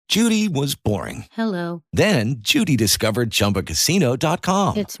Judy was boring. Hello. Then Judy discovered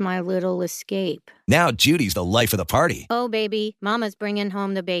ChumbaCasino.com. It's my little escape. Now Judy's the life of the party. Oh, baby, mama's bringing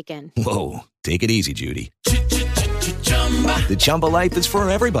home the bacon. Whoa, take it easy, Judy. The Chumba life is for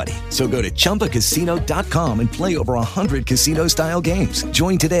everybody. So go to ChumbaCasino.com and play over 100 casino-style games.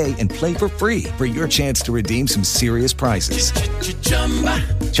 Join today and play for free for your chance to redeem some serious prizes.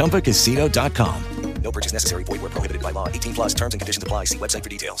 ChumbaCasino.com. No purchase necessary. Void where prohibited by law. 18 plus terms and conditions apply. See website for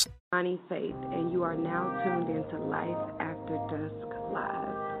details. Bonnie Faith, and you are now tuned into Life After Dusk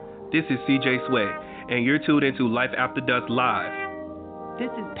Live. This is CJ Sweat, and you're tuned into Life After Dusk Live.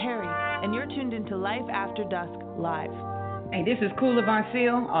 This is Perry, and you're tuned into Life After Dusk Live. Hey, this is Kula Von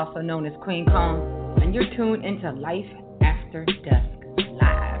Seal, also known as Queen Kong, and you're tuned into Life After Dusk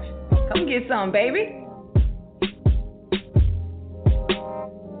Live. Come get some, baby.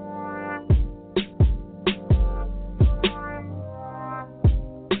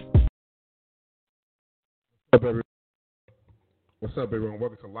 What's up, everyone?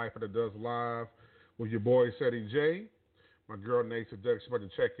 Welcome to Life After Dusk Live with your boy, Shetty J. My girl, Nate Seduction, about to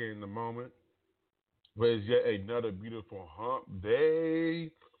check in a moment. But it's yet another beautiful hump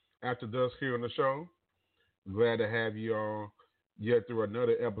day after dusk here on the show. Glad to have you all yet through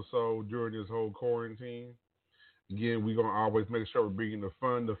another episode during this whole quarantine. Again, we're going to always make sure we're bringing the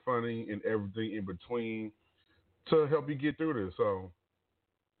fun, the funny, and everything in between to help you get through this. So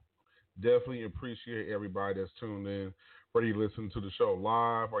definitely appreciate everybody that's tuned in, whether you listen to the show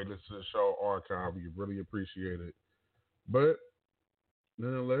live or you listen to the show archive. We really appreciate it. But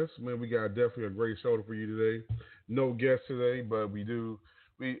nonetheless, man, we got definitely a great show for you today. No guests today, but we do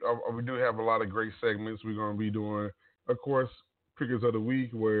have a lot of great segments. We're going to be doing, of course, Crickets of the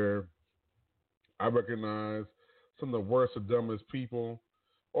Week, where I recognize some of the worst or dumbest people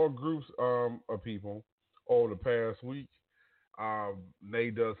or groups of people over the past week.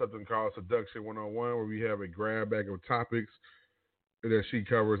 Nate does something called Seduction 101, where we have a grab bag of topics that she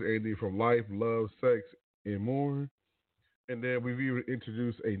covers anything from life, love, sex, and more. And then we've even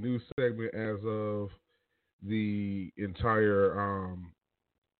introduced a new segment as of the entire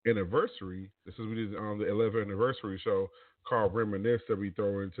anniversary. This is we did the 11th anniversary show called Reminisce that we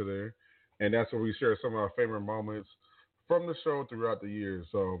throw into there. And that's where we share some of our favorite moments from the show throughout the years.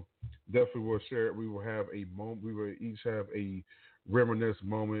 So definitely we'll share it. We will have a moment. We will each have a reminisce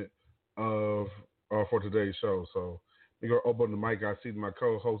moment of for today's show. So we're gonna open the mic. I see my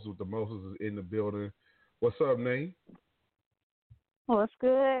co-host with the Moses is in the building. What's up, Nate? What's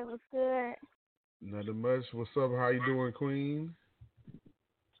good? What's good? Nothing much. What's up? How you doing, Queen?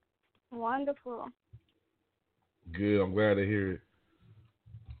 Wonderful. Good. I'm glad to hear it.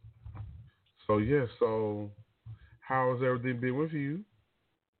 So yeah. So how's everything been with you?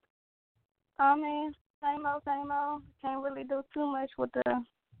 I mean, same old, same old. Can't really do too much with the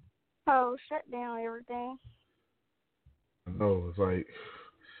whole shutdown and everything. I know. It's like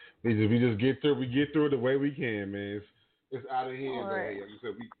we just get through. We get through it the way we can, man. It's out of hand, but hey, like you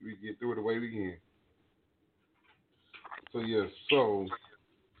said, we get through it the way we can. So yes, so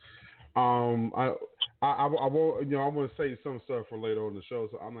I won't, I want to say some stuff for later on the show,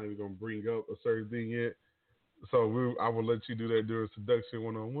 so I'm not even gonna bring up a certain thing yet. So I will let you do that during Seduction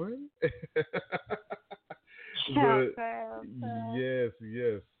 101.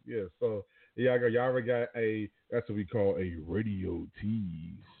 Yes. So y'all already got that's what we call a radio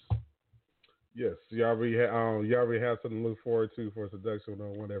tease. Yes, you already have something to look forward to for Seduction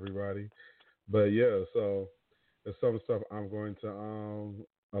 101, everybody. But yeah, so there's some stuff I'm going to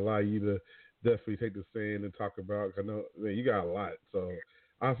allow you to definitely take the stand and talk about. I know, man, you got a lot, so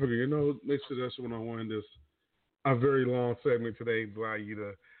I figure next Seduction 101, this a very long segment today to allow you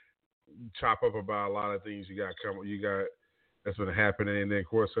to chop up about a lot of things you got that's been happening, and then of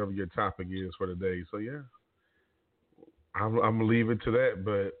course whatever your topic is for the day. So yeah, I'm gonna leave it to that,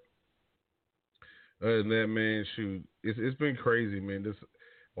 but. Other than that, man, shoot, it's been crazy, man. This,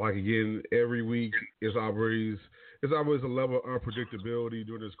 like again, every week is always a level of unpredictability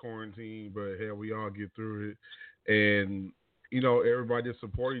during this quarantine, but hell, we all get through it, and everybody just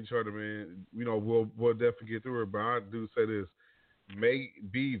support each other, man. We'll definitely get through it. But I do say this: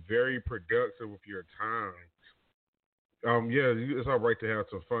 be very productive with your time. Yeah, it's all right to have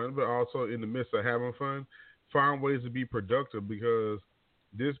some fun, but also in the midst of having fun, find ways to be productive because.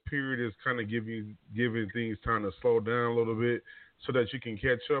 This period is kind of giving things time to slow down a little bit so that you can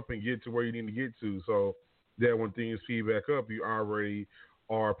catch up and get to where you need to get to. So that when things speed back up, you already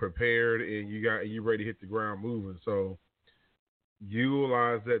are prepared and you're ready to hit the ground moving. So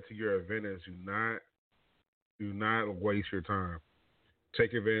utilize that to your advantage. Do not waste your time.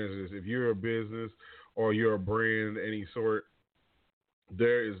 Take advantage of this. If you're a business or you're a brand of any sort,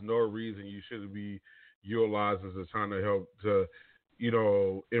 there is no reason you shouldn't be utilized as a time to help to,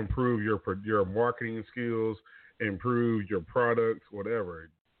 improve your marketing skills, improve your products, whatever.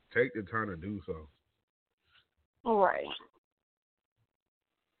 Take the time to do so. All right.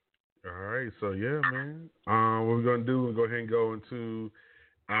 All right, so yeah, man. What we're gonna do is go ahead and go into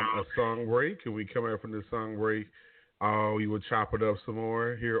a song break, and we come out from this song break. We will chop it up some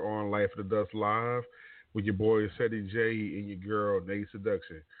more here on Life of the Dust Live with your boy Seti J and your girl Nate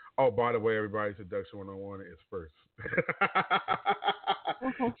Seduction. Oh, by the way, everybody, Seduction 101 is first.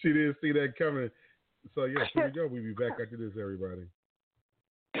 She didn't see that coming. So yeah, here we go. We'll be back after this, everybody.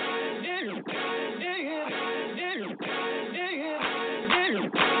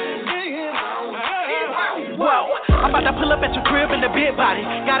 Whoa, I'm about to pull up at your crib in the big body.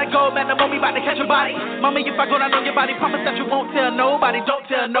 Gotta go, man, the mommy about to catch a body. Mommy, if I go down on your body, promise that you won't tell nobody. Don't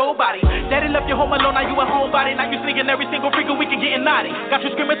tell nobody. Daddy left you home alone, now you a homebody. Now you sneaking every single freak we can getting naughty. Got you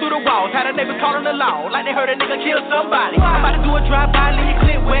screaming through the walls, had a neighbors calling the law, like they heard a nigga kill somebody. I'm about to do a drive-by, leave your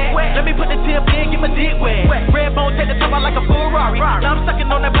clip wet. Let me put the tip in, get my dick wet. Red bone, take the top out like a Ferrari. Now I'm sucking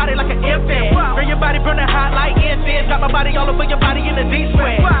on that body like an infant. Burn your body burning hot like incense. Got my body all over your body in the deep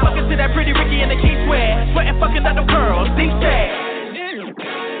sweat. Fucking to that pretty Ricky in the key sweat. Sweating fucking at the girls, deep sad.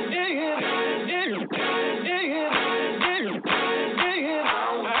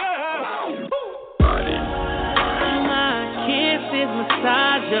 My kisses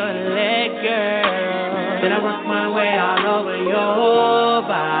massage your leg, girl. Then I work my way all over your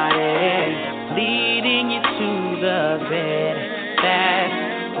body, leading you to the bed. That's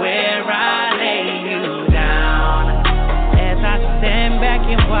where I lay you down as I stand back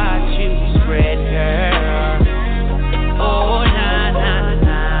and watch you spread, girl. Oh, nah, nah,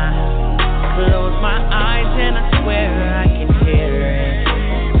 nah. Close my eyes and I swear I can hear it.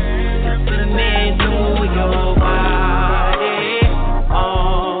 Listening to your body.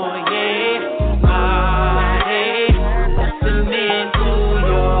 Oh, yeah, body. Listening to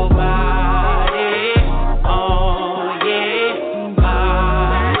your body. Oh, yeah,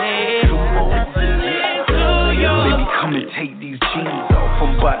 body. Listening to your Baby, come and take these jeans off.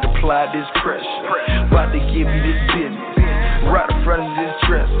 I'm about to apply this pressure. About to give you this business. Right in front of this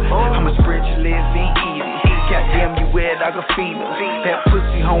dresser. I'ma spread your legs and eat it. Goddamn, you wet like a female. That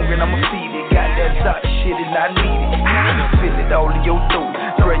pussy hungry and I'ma feed it. Got that top shit and I need it. Feel it all in your throat.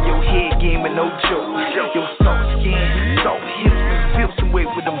 Throw your head game and no joke. Your soft skin, soft hips, feel some weight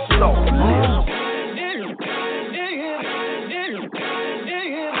with them soft lips.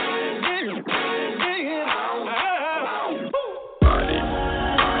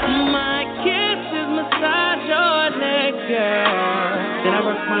 Girl. Then I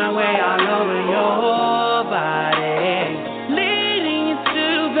work my way all over your body, leading you to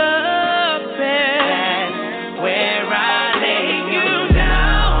the bed. That's where I lay you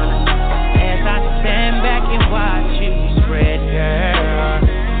down as I stand back and watch you spread, girl.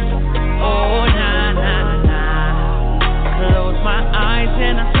 Oh, nah, nah, nah. Close my eyes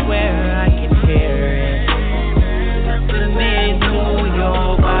and I swear I can hear it. Listening to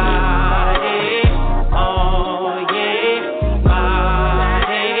your body.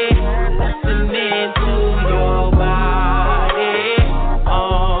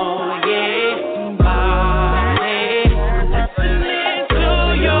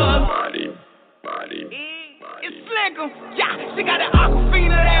 Yeah, she got that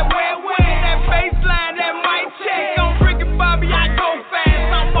aquafina, that wet wind, that baseline, that mic check. On Ricky Bobby, I go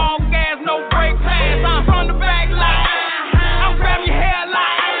fast. I'm all gas, no brake pads. I'm from the back like, I'm grabbing your hair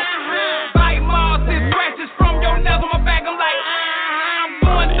like, bite marks and scratches from your nails on my back. I'm like, I'm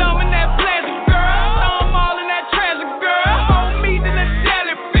going dumb in that pleasure, girl. I'm all in that treasure, girl. Hold me to the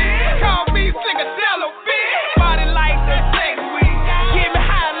jellyfish. Call me Slickadello, bitch. Body like that sex weed. Get me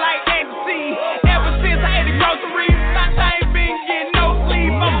high like ecstasy. Ever since I ate the groceries, I ain't been getting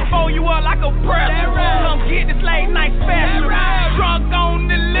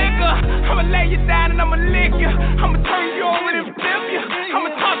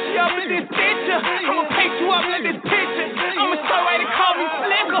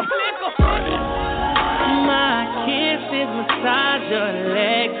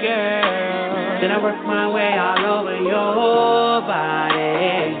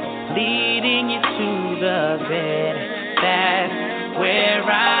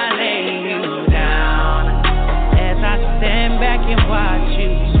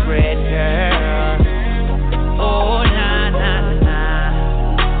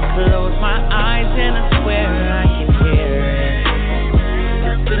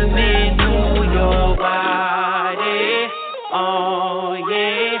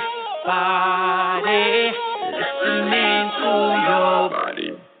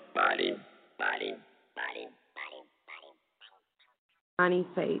Johnny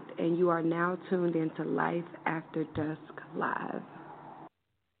Faith, and you are now tuned into Life After Dusk Live.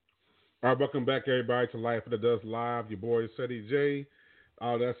 All right, welcome back, everybody, to Life After Dusk Live. Your boy, Ceddy J.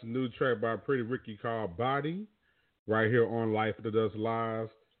 That's a new track by Pretty Ricky called Body, right here on Life After Dusk Live.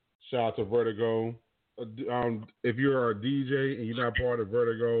 Shout out to Vertigo. If you're a DJ and you're not part of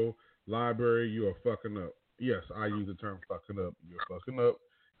Vertigo library, you are fucking up. Yes, I use the term fucking up. You're fucking up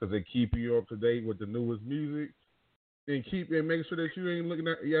because they keep you up to date with the newest music and make sure that you ain't looking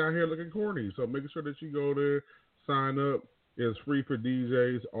out here looking corny. So make sure that you go there, sign up. It's free for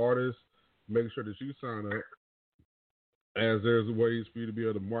DJs, artists. Make sure that you sign up, as there's ways for you to be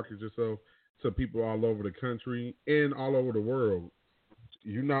able to market yourself to people all over the country and all over the world.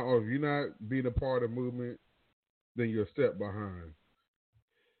 If you're not being a part of the movement, then you're a step behind.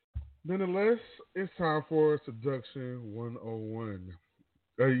 Nonetheless, it's time for Seduction 101.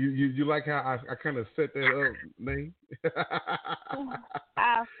 You like how I kind of set that up, Nate?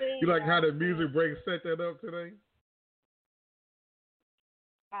 I see. You like how the music break set that up today?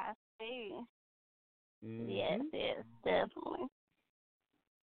 I see. Mm-hmm. Yes, definitely.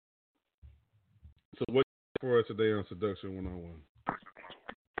 So what for us today on Seduction 101?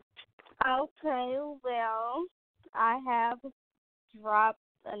 Okay, well, I have dropped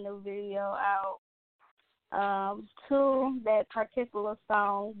a new video out to that particular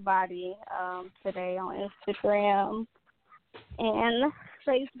song, Body, today on Instagram and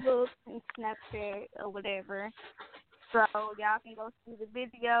Facebook and Snapchat or whatever. So y'all can go see the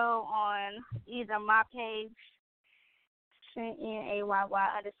video on either my page,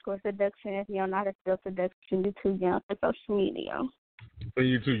 TRYNNAYY_seduction. If you don't know how to spell seduction, you're too young for social media. And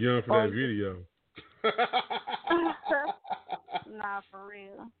you're too young for that video. Nah, for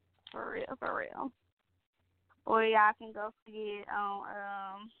real. Or y'all can go see it on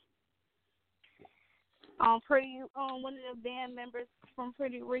one of the band members from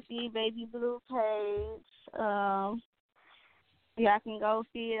Pretty Ricky, Baby Blue page. Y'all can go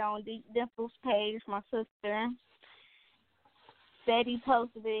see it on Deep Dimple's page, my sister. Steady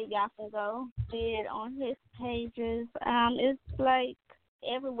posted it. Y'all can go see it on his pages. It's like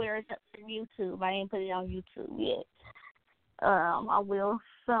everywhere except for YouTube. I ain't put it on YouTube yet. I will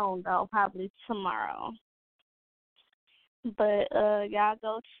soon though, probably tomorrow. But y'all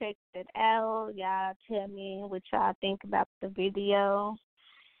go check it out. Y'all tell me what y'all think about the video.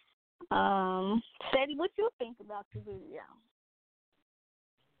 Sadie, what you think about the video?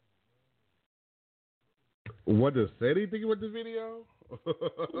 What does Sadie think about the video? Yeah,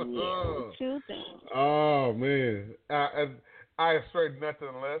 what you think? Oh man, I expect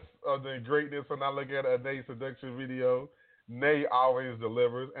nothing less of the greatness when I look at a Nay Seduction video. Nay always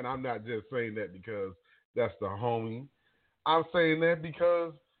delivers, and I'm not just saying that because that's the homie. I'm saying that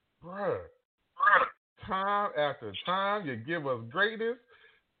because, bruh, time after time you give us greatness.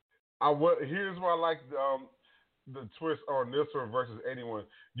 Here's why I like the twist on this one versus anyone.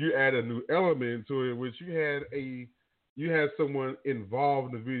 You add a new element to it, which you had someone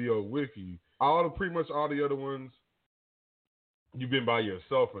involved in the video with you. Pretty much all the other ones, you've been by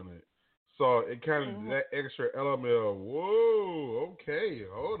yourself in it. So it kind of that extra element of whoa, okay,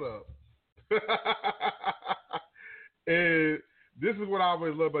 hold up. And this is what I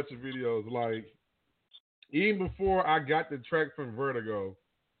always love about your videos. Like, even before I got the track from Vertigo,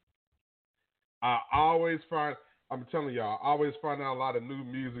 I'm telling y'all, I always find out a lot of new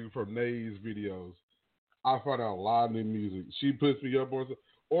music from Nay's videos. I find out a lot of new music. She puts me up on,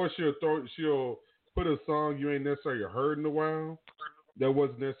 or she'll put a song you ain't necessarily heard in a while that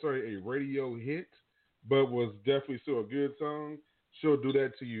wasn't necessarily a radio hit, but was definitely still a good song. She'll do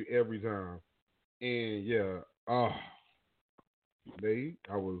that to you every time. And yeah, Nate,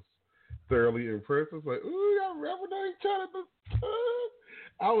 I was thoroughly impressed. I was like, ooh, y'all rapping each other.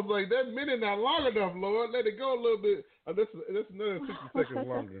 I was like, that minute not long enough, Lord. Let it go a little bit. That's another 60 seconds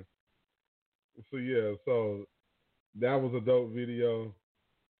longer. So yeah, so that was a dope video,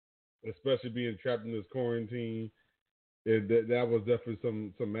 especially being trapped in this quarantine. That was definitely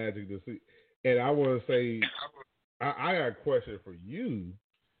some magic to see. And I want to say, I got a question for you.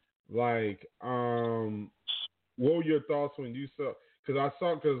 Like, what were your thoughts when you saw?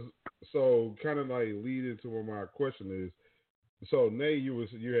 So kind of like lead into what my question is. So Nay, you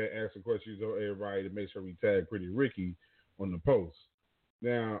had asked a question to everybody to make sure we tag Pretty Ricky on the post.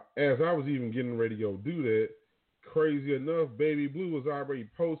 Now, as I was even getting ready to go do that, crazy enough, Baby Blue was already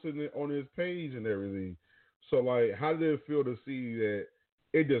posting it on his page and everything. So, like, how did it feel to see that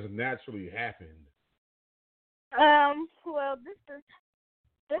it just naturally happened? Well, this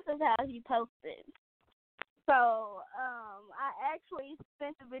is how he posted. So, I actually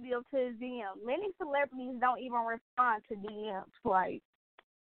sent the video to his DM. Many celebrities don't even respond to DMs. Like,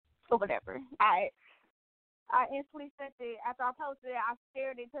 or whatever. I instantly sent it after I posted it. I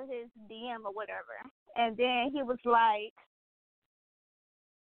shared it to his DM or whatever, and then he was like,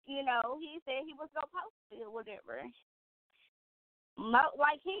 you know, he said he was gonna post it or whatever.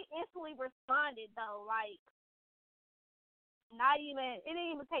 Like he instantly responded though, like it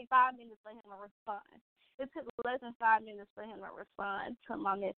didn't even take 5 minutes for him to respond. It took less than 5 minutes for him to respond to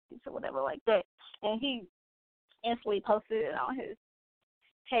my message or whatever like that, and he instantly posted it on his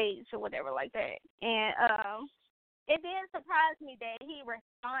page or whatever like that. And it did surprise me that he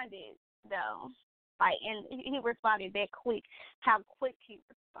responded though, like, and he responded that quick. How quick he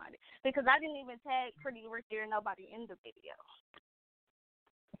responded, because I didn't even tag Pretty Ricky or nobody in the video.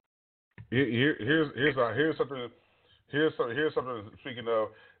 Here's something. Here's something. Speaking of,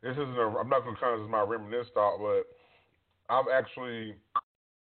 this isn't. I'm not gonna count this as my reminisce thought, but I've actually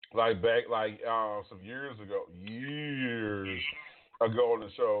back some years ago on the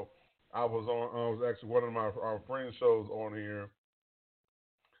show. I was actually one of my friend's shows on here.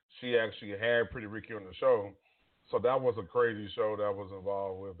 She actually had Pretty Ricky on the show, so that was a crazy show that I was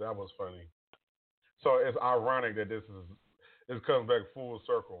involved with. That was funny. So it's ironic that it comes back full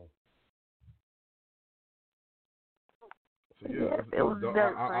circle. So yeah, it was dope for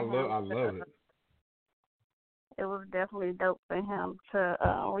him. I love it. It was definitely dope for him to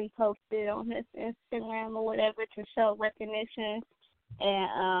repost it on his Instagram or whatever to show recognition,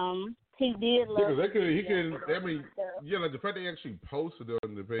 and he did love. Like the fact they actually posted it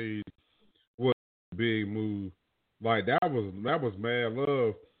on the page was a big move. Like that was mad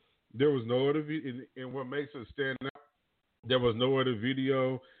love. There was no other video, and what makes it stand out, there was no other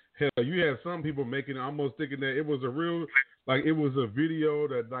video. Hell, you had some people making almost thinking that it was a real, it was a video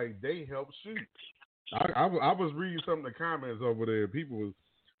that they helped shoot. I was reading some of the comments over there.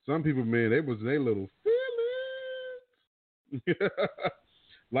 Some people, man, they was in their little feelings.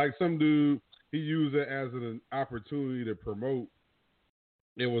 Like some dude, he used it as an opportunity to promote.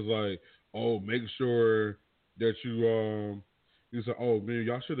 It was like, oh, make sure that he said, oh man,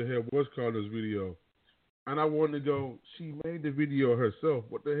 y'all should have had what's called this video. And I wanted to go, she made the video herself.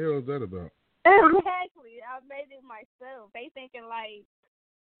 What the hell is that about? Exactly. I made it myself. They thinking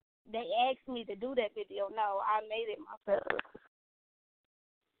they asked me to do that video. No, I made it myself.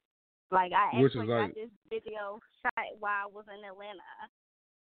 I actually got this video shot while I was in Atlanta.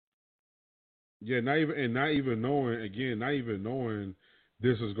 Yeah, not even knowing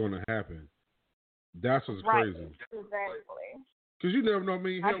this is going to happen. That's what's crazy. Exactly. Because you never know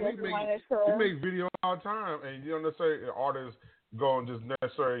me. Hell, we make videos all the time, and you don't necessarily artists go and just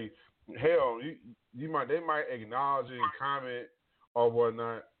necessarily they might acknowledge and comment or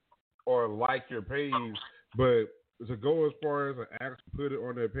whatnot or like your page, but to go as far as an actually put it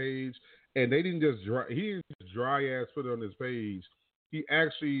on their page, and he didn't just dry ass put it on his page. He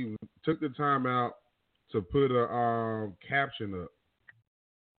actually took the time out to put a caption up.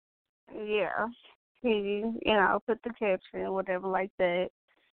 Yeah. He, put the caption or whatever like that.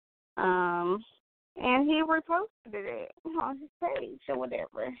 And he reposted it on his page or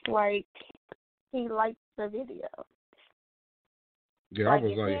whatever. He liked the video. Yeah, I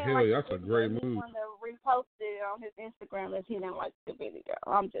was like, hell, that's a great move. He wanted to repost it on his Instagram if he didn't like the video.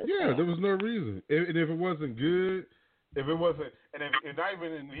 I'm just saying. There was no reason. And if it wasn't good, if not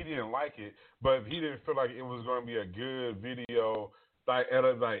even he didn't like it, but if he didn't feel like it was going to be a good video,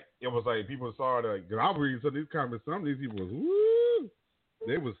 it was like people saw it. Cause I was reading some of these comments. Some of these people was woo.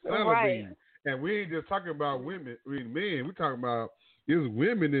 They was celebrating, right. And we ain't just talking about women. Men. We talking about there's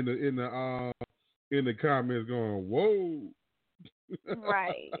women in the comments going whoa.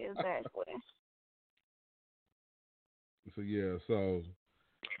 Right. Exactly. So yeah. So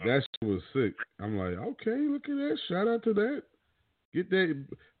that shit was sick. I'm like, okay, look at that. Shout out to that. Get that.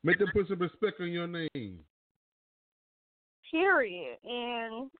 Make them put some respect on your name. Period.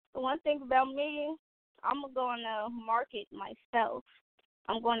 And one thing about me, I'm going to market myself.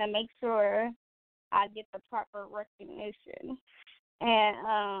 I'm going to make sure I get the proper recognition.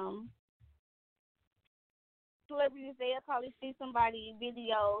 And celebrities, they'll probably see somebody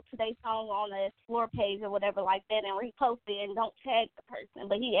video today's song on a Explore page or whatever like that and repost it and don't tag the person.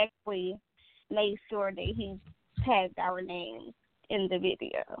 But he actually made sure that he tagged our names in the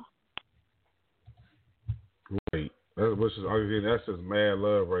video. Right. That's just mad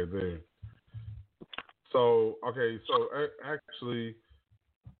love right there. So, okay, actually,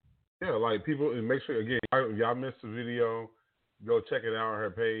 yeah, people, and make sure, again, y'all missed the video, go check it out on her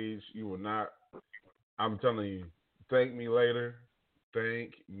page. You will not, I'm telling you, thank me later.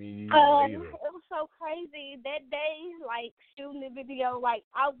 Thank me later. So so crazy that day, like shooting the video. Like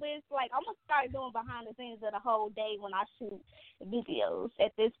I wish, like I'm gonna start doing behind the scenes of the whole day when I shoot videos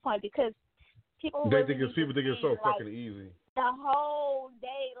at this point because people They really think it's so like, fucking easy. the whole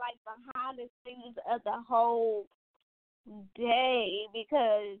day, like behind the scenes of the whole day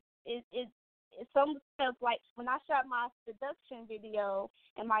because it's some stuff like when I shot my production video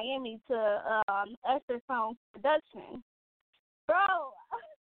in Miami to Usher Song Production, bro.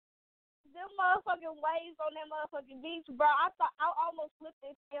 Them motherfucking waves on that motherfucking beach, bro. I thought I almost slipped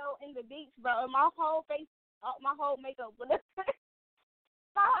and fell in the beach, bro. And my whole face, my whole makeup would have,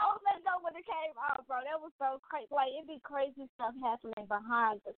 my whole makeup would have came out, bro. That was so crazy. Like it be crazy stuff happening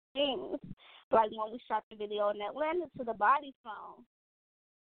behind the scenes. Like when we shot the video in Atlanta to the body song.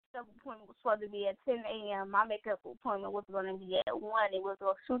 The appointment was supposed to be at 10 a.m. My makeup appointment was going to be at 1. It was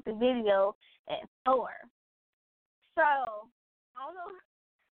going to shoot the video at 4. So I don't know.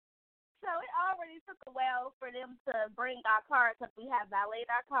 So it already took a while for them to bring our car because we had valeted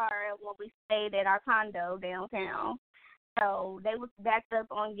our car when we stayed at our condo downtown. So they was backed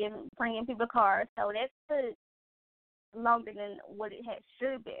up on bringing people cars. So that took longer than what it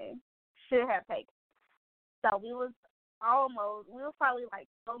should have taken. So we was probably like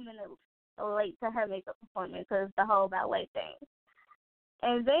 4 minutes late to her makeup appointment because the whole ballet thing.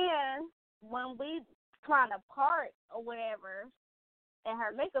 And then when we trying to park or whatever, at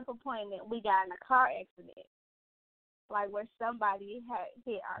her makeup appointment, we got in a car accident, like where somebody had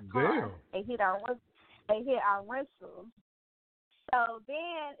hit our car. Damn. They hit our rental. So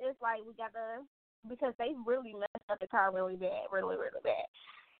then it's like we got because they really messed up the car really bad, really, really bad.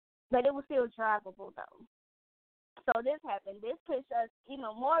 But it was still drivable though. So this happened. This pushed us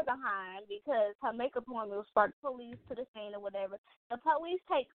even more behind because her makeup appointment was for the police to the scene or whatever. The police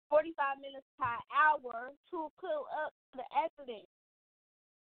take 45 minutes to an hour to pull up the accident.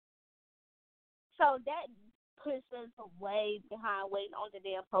 So that pushed us way behind waiting on the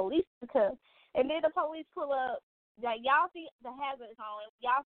damn police and then the police pull up, like y'all see the hazards on,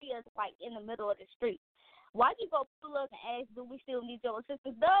 y'all see us like in the middle of the street. Why you go pull up and ask, do we still need your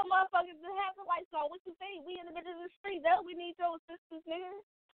assistance? Dumb motherfuckers, the hazard lights on. What you think? We in the middle of the street. Though we need your assistance, nigga.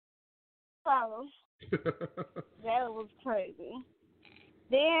 So that was crazy.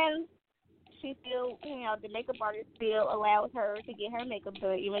 Then she still, the makeup artist still allowed her to get her makeup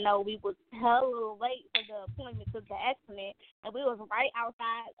done, even though we was hella late for the appointment because of the accident, and we was right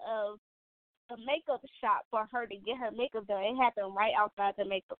outside of the makeup shop for her to get her makeup done. It happened right outside the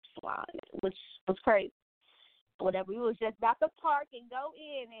makeup salon, which was crazy. Whatever, we was just about to park and go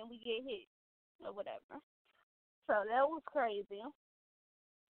in, and we get hit or whatever. So that was crazy.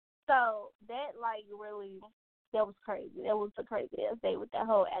 So that that was crazy. That was the craziest day with that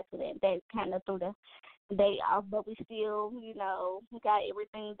whole accident. That kind of threw the day off, but we still, we got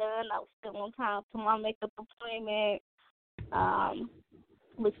everything done. I was still on time to my makeup appointment.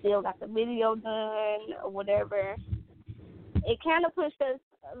 We still got the video done or whatever. It kind of pushed us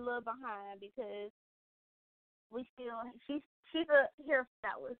a little behind because she's a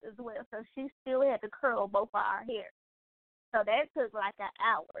hairstylist as well, so she still had to curl both of our hair. So that took like an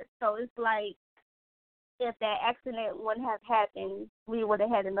hour. So it's like, if that accident wouldn't have happened, we would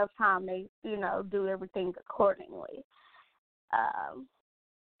have had enough time to, do everything accordingly.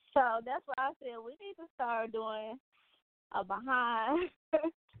 So that's why I said we need to start doing a behind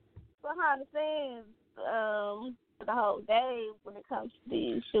the scenes for the whole day when it comes to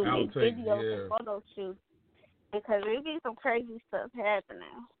these shooting videos and photo shoots, because there be some crazy stuff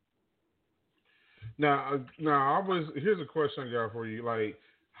happening. Now, here's a question I got for you. Like,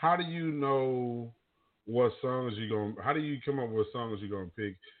 how do you know what songs how do you come up with songs you're gonna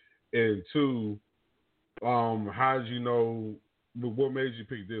pick? And two, how did you know what made you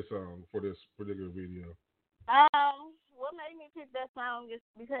pick this song for this particular video? What made me pick that song is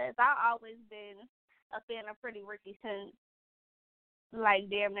because I've always been a fan of Pretty Ricky since like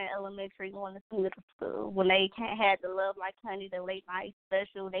damn near elementary, going to middle school. When they had the Love Like Honey, the late night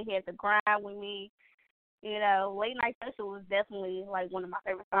special, they had the Grind with me. Late night special was definitely like one of my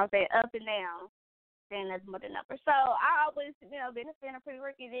favorite songs. They Up and Down. That's mother number. So I always, been a fan of Pretty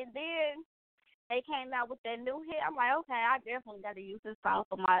Ricky. And then they came out with that new hit. I'm like, okay, I definitely got to use this song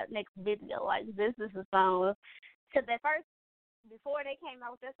for my next video. Like, this is a song. Because at first, before they came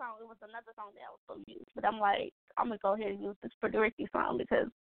out with that song, it was another song that I was going to use. But I'm like, I'm going to go ahead and use this Pretty Ricky song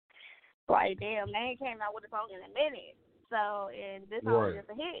because, like, damn, they ain't came out with a song in a minute. So, and this song is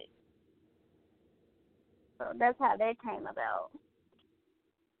just a hit. So that's how that came about.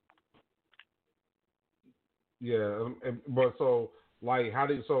 Yeah, but so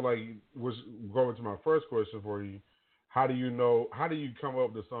was going to my first question for you. how do you know? How do you come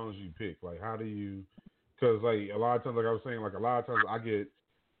up with the songs you pick? Like, how do you? Because like a lot of times, like I was saying, like a lot of times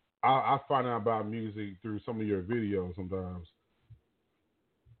I find out about music through some of your videos sometimes.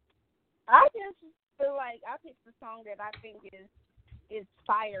 I just feel like I picked the song that I think is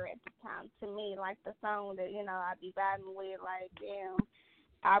fire at the time to me, like the song that I be vibing with. Like, damn,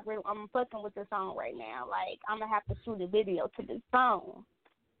 I'm fucking with the song right now. Like, I'm gonna have to shoot a video to this song.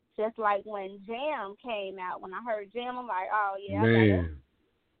 Just like when Jam came out, when I heard Jam, I'm like, oh yeah, Man.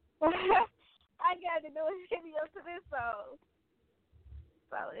 I got to do a video to this song.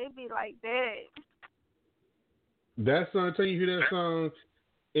 So it'd be like that. That song, until you hear that song,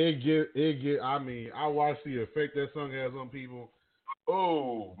 it get. I mean, I watch the effect that song has on people.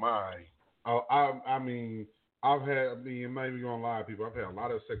 Oh my! I mean, I've had. I mean, I'm not even gonna lie to people. I've had a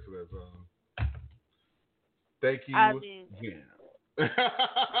lot of sex with that song. Thank you, Jam.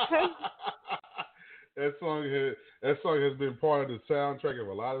 That song has been part of the soundtrack of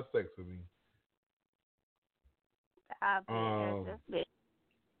a lot of sex with me.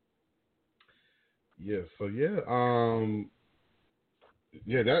 Yeah. So yeah.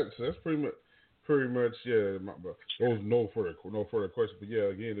 Yeah. That's pretty much. Yeah. There was no further question. But yeah,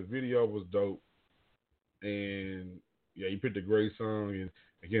 again, the video was dope, and yeah, you picked a great song, and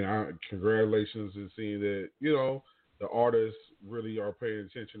again, congratulations in seeing that the artists really are paying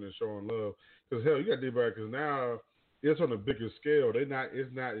attention and showing love. Because hell, you got to think about it. Because now it's on a bigger scale. It's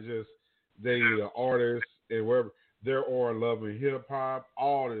not just the artists and wherever they're on Love and Hip Hop.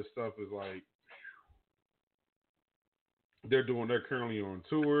 All this stuff is like they're currently on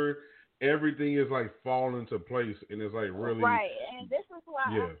tour. Everything is like falling into place, and it's like really right. And this is why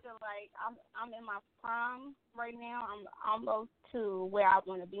I feel like I'm in my prime right now. I'm almost to where I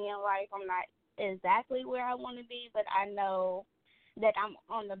want to be in life. I'm not exactly where I want to be, but I know that I'm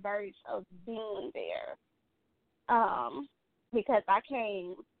on the verge of being there. Because I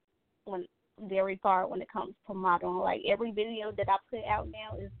came very far when it comes to modeling. Like every video that I put out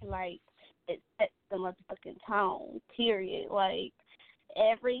now is like it sets the motherfucking tone. Period. Like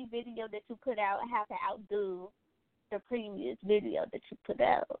every video that you put out have to outdo the previous video that you put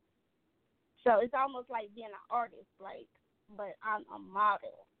out. So it's almost like being an artist, like, but I'm a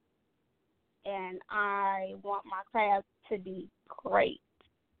model. And I want my craft to be great.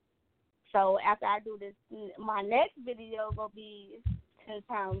 So after I do this, my next video will be 10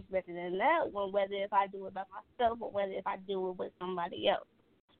 times better than that one, whether if I do it by myself or whether if I do it with somebody else.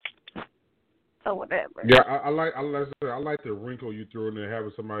 So whatever. Yeah, I like the wrinkle you threw in there,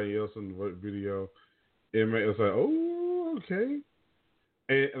 having somebody else in the video. It's like, oh, okay,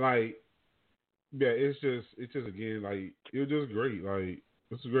 and like, yeah, it's just again, like, it was just great. Like,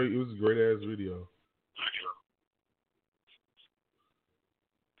 it was a great ass video.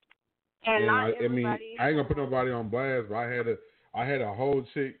 And I mean, I ain't gonna put nobody on blast, but I had a whole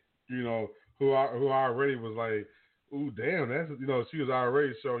chick, who I already was like, ooh, damn, that's, she was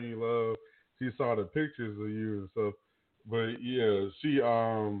already showing you love. She saw the pictures of you and stuff, but yeah, she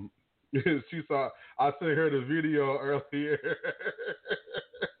she saw. I sent her the video earlier.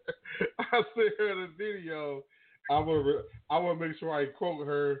 I sent her the video. I want to make sure I quote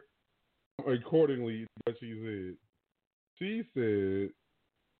her accordingly. What she said. She said,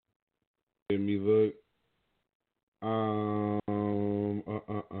 "Let me look.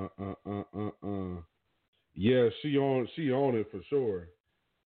 Yeah, she on it for sure.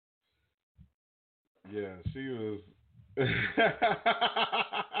 Yeah, she was.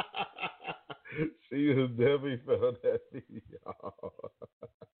 She was definitely felt that video.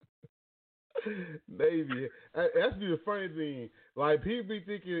 Maybe that's be the funny thing. Like, people be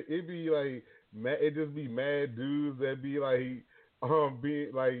thinking it be like it just be mad dudes that be like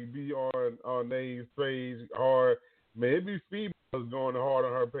be on Name's page hard. Man, it be females going hard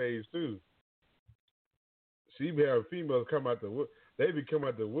on her page too. She be having females come out the wood. They be coming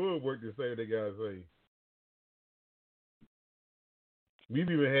out the woodwork to say what they gotta say. We've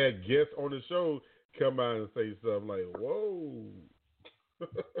even had guests on the show come out and say something like, "Whoa."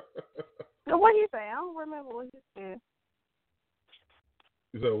 What he say? I don't remember what he said.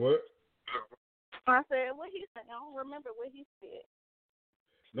 You said what? I said what he said. I don't remember what he said.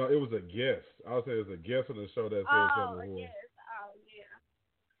 No, it was a guest. I would say it was a guest on the show that said something. Yes.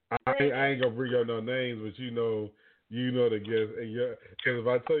 Oh, yeah. I ain't gonna bring up no names, but you know the guest. Because if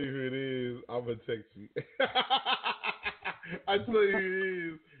I tell you who it is, I'm gonna text you. I tell you who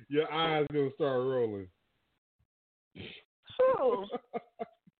it is, your eyes gonna start rolling. Who?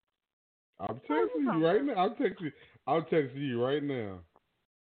 I'm texting you right now. I'm texting you right now.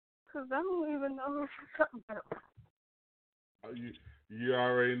 Cause I don't even know who you're talking about. You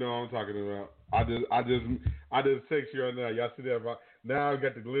already know what I'm talking about. I just text you on that. Y'all see that? Now I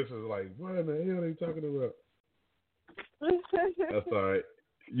got the glimpses like, what in the hell are you talking about? That's all right.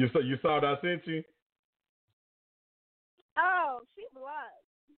 You saw what I sent you? Oh, she blocked.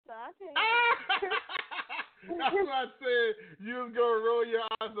 So I can't. That's what I said. You was gonna roll your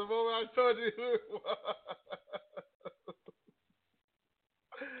eyes the moment I told you who it was.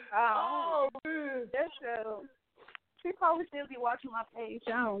 Oh, man. That's true. She probably still be watching my page.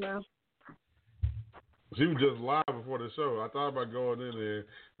 I don't know. She was just live before the show. I thought about going in there.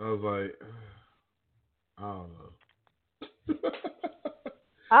 I was like, I don't know.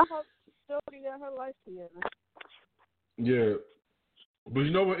 I hope Shorty got her life together. Yeah. But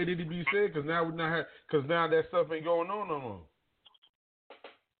you know what? It need to be said because now that stuff ain't going on no more.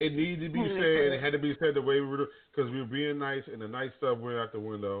 It needed to be said, and it had to be said the way we were, because we were being nice, and the nice stuff went out the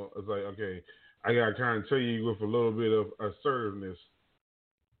window. It's like, okay, I gotta kind of tell you with a little bit of assertiveness.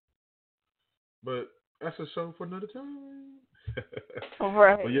 But that's a show for another time.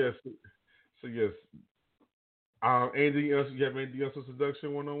 Right. But yes, so yes. Anything else? You have anything else for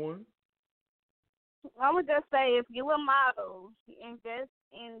Seduction 101? I would just say, if you're a model, invest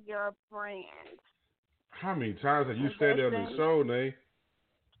in your brand. How many times have you said that on the show, Nay?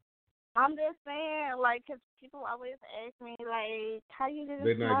 I'm just saying, like, because people always ask me, like, how you do this?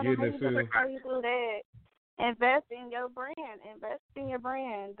 They're not model? getting it too. How you do that? Invest in your brand. Invest in your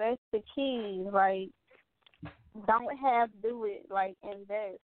brand. That's the key. Like, don't have do it. Like,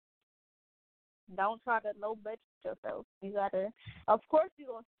 invest. Don't try to low budget yourself. You gotta. Of course, you're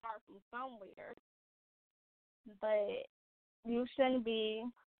gonna start from somewhere, but you shouldn't be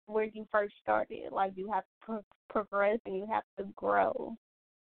where you first started. Like, you have to progress and you have to grow.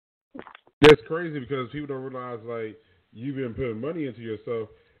 That's crazy because people don't realize, like, you've been putting money into yourself,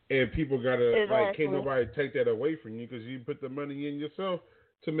 and people gotta like, can't nobody take that away from you because you put the money in yourself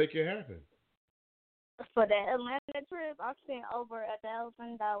to make it happen. For that Atlanta trip, I spent over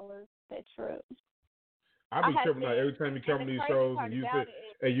 $1,000 that trip. I be tripping out every time you come to these shows and you say,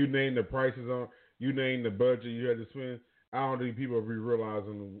 and you name the prices on, you name the budget you had to spend. I don't think people be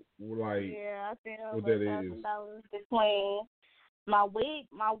realizing, like, I spent what over that $1,000 between my wig,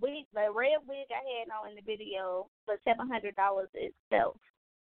 the red wig I had on in the video was $700 itself.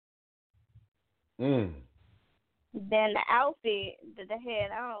 Then the outfit that I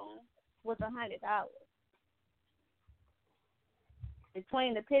had on was $100.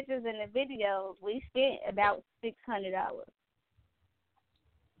 Between the pictures and the videos, we spent about $600.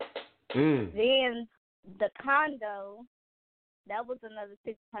 Then the condo, that was another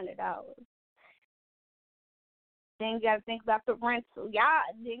 $600. Then you gotta think about the rental.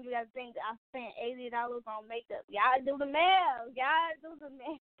 Then you gotta think I spent $80 on makeup. Y'all do the math.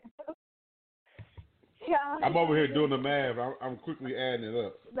 I'm over here doing the math. I'm quickly adding it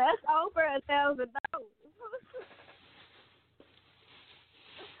up. That's over $1,000.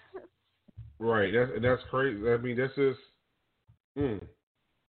 Right. That's crazy. I mean, that's just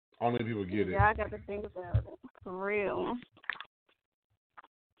only people get it. Yeah, I got to think about it for real.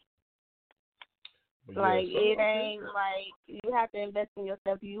 Like, it ain't like you have to invest in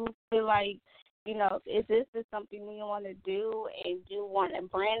yourself. You feel like, if this is something you want to do and you want to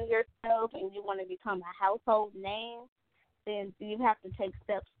brand yourself and you want to become a household name, then you have to take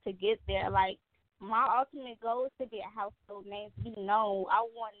steps to get there. Like, my ultimate goal is to be a household name, to be known. I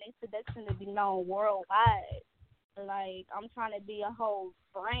want Nate Seduction to be known worldwide. Like, I'm trying to be a whole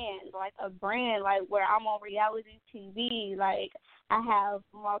brand, like a brand, like where I'm on reality TV. Like, I have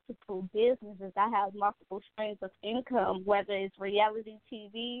multiple businesses. I have multiple streams of income, whether it's reality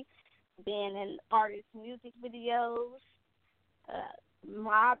TV, being in artist music videos,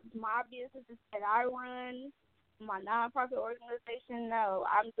 my businesses that I run, my nonprofit organization. No,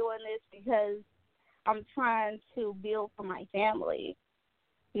 I'm doing this because I'm trying to build for my family.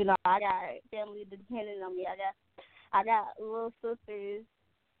 I got family depending on me. I got little sisters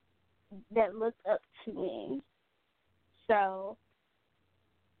that look up to me. So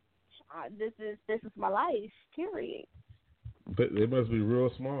this is my life, period. But they must be real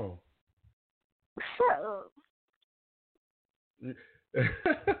small. Shut up.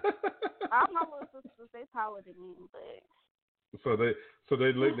 All my little sisters, they taller than me, but so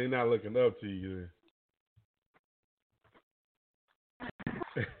they're not looking up to you.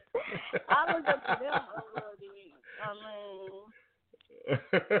 I look up to them a little bit.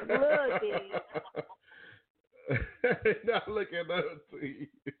 Not looking up to you.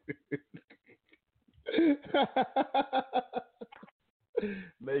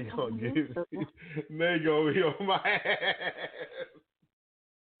 They gonna be on my ass.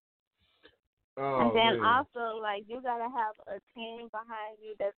 And Oh then man. also, like, you got to have a team behind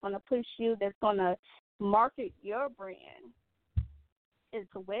you that's going to push you, that's going to market your brand as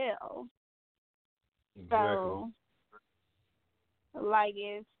well. Exactly. So, like,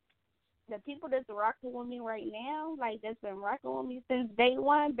 if the people that's rocking with me right now, like, that's been rocking with me since day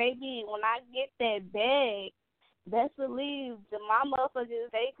one, baby, when I get that bag, best believe my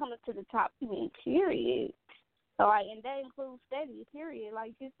motherfuckers, they coming to the top of me, period. So, like, and that includes Steady, period.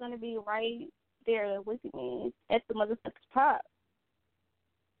 Like, she's going to be right there with me at the motherfucker's top,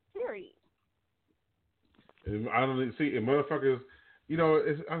 period. And I don't see, and motherfuckers,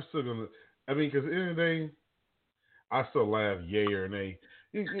 I'm still gonna. I mean, because at the end of the day, I still laugh yay or nay.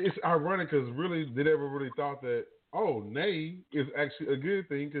 It's ironic because really, they never really thought that. Oh, nay is actually a good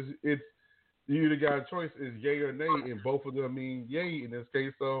thing because it's you either got a choice is yay or nay, and both of them mean yay in this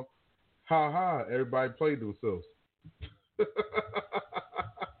case. So, ha ha, everybody played themselves.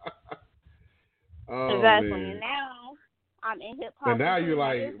 Oh Exactly. man. And now I'm in hip And hop now weekly you're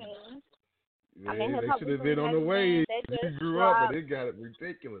like, magazine. I'm in man, hip they hop should have weekly been on the magazine. way. They You just grew up, dropped. but it got it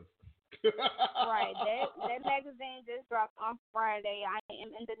ridiculous. Right. That magazine just dropped on Friday. I am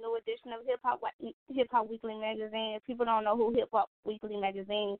in the new edition of Hip Hop Weekly magazine. If people don't know who Hip Hop Weekly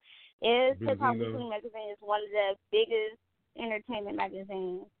magazine is, Hip Hop Weekly magazine is one of the biggest entertainment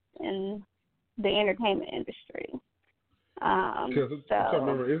magazines in the entertainment industry. Because I'm trying to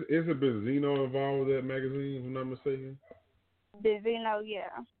remember, is it Benzino involved with that magazine, if I'm not mistaken? Benzino,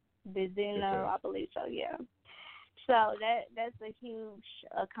 yeah. Benzino, I believe so, yeah. So that's a huge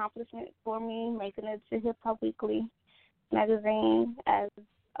accomplishment for me, making it to Hip Hop Weekly magazine as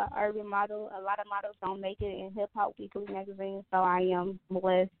an urban model. A lot of models don't make it in Hip Hop Weekly magazine, so I am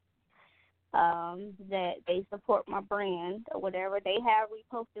blessed that they support my brand or whatever. They have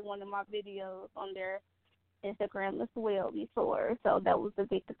reposted one of my videos on their Instagram as well before, so that was a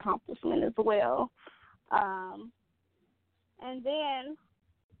big accomplishment as well. And then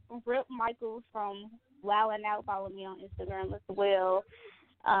Rip Michaels from Wow and Out follow me on Instagram as well.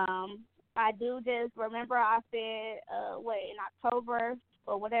 I do just remember I said in October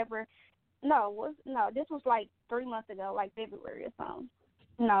or whatever. This was like 3 months ago, like February or something.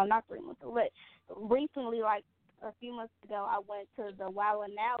 No, not 3 months ago, but recently, like a few months ago, I went to the Wow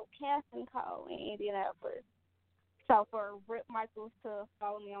and Out casting call in Indianapolis. So for Rip Michaels to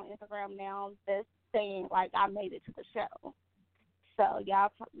follow me on Instagram now, that's saying like I made it to the show. So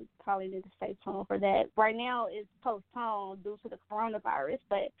y'all probably need to stay tuned for that. Right now it's postponed due to the coronavirus,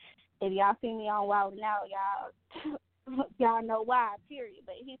 but if y'all see me on Wild Now, y'all know why, period.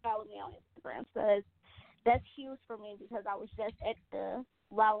 But he followed me on Instagram, so that's huge for me because I was just at the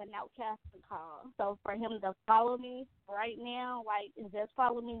Wild Out casting call. So for him to follow me right now, like and just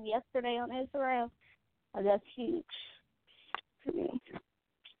follow me yesterday on Instagram, that's huge to me.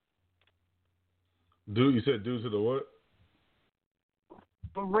 You said due to the what?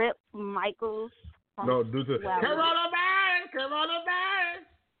 Rip Michaels. No, due to coronavirus.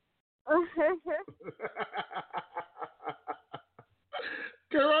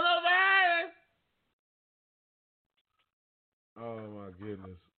 Coronavirus. Oh my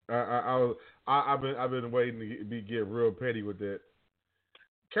goodness! I've been waiting to get real petty with that.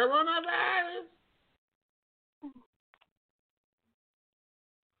 Coronavirus.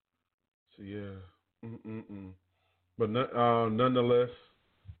 So yeah, but nonetheless,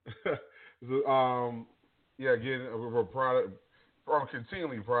 so, yeah. Again, we're proud of. I'm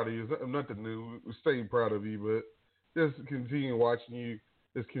continually proud of you. It's nothing new. We stay proud of you, but just continue watching you.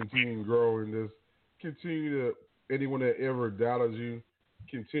 Just continue growing. Just continue to anyone that ever doubted you,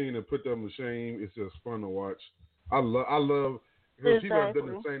 continue to put them to shame. It's just fun to watch. I love because people have done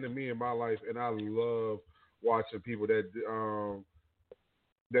the same to me in my life, and I love watching people that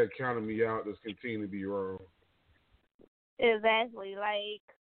counted me out just continue to be wrong. Exactly. Like,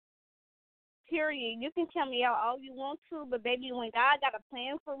 period. You can tell me out all you want to, but baby, when God got a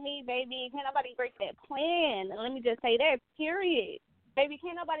plan for me, baby, can't nobody break that plan. And let me just say that, period. Baby,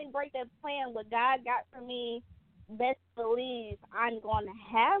 can't nobody break that plan. What God got for me, best believe I'm going to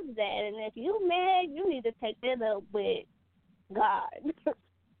have that. And if you mad, you need to take that up with God.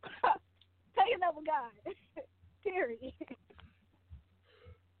 Take it up with God. Period.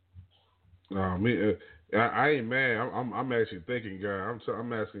 I ain't mad. I'm actually thinking, God.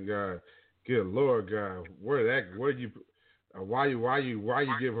 I'm asking God. Good Lord, God, why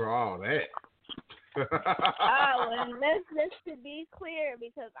you give her all that? And let's to be clear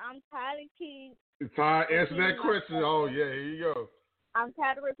because I'm tired of tired answering that question. Oh yeah, here you go. I'm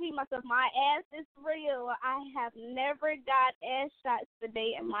tired of repeating myself. My ass is real. I have never got ass shots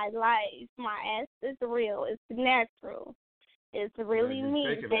today in my life. My ass is real. It's natural. It's really Man, me.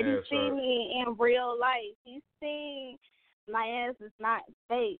 you taking That he ass see up. me in real life. He seen my ass is not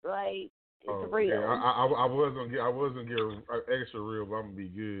fake. Like it's real. Yeah, I was gonna get extra real, but I'm gonna be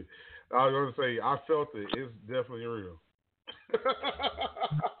good. I was gonna say I felt it. It's definitely real.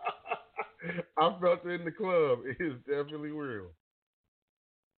 I felt it in the club. It is definitely real.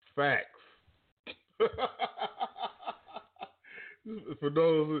 Facts. For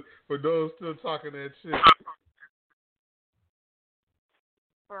those still talking that shit.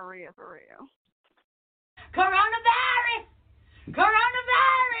 For real. Coronavirus!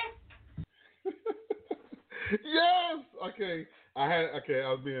 Coronavirus! Yes. Okay. I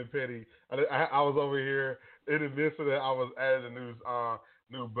was being petty. I was over here in the midst of that. I was adding a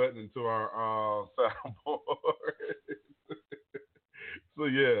new button to our soundboard. So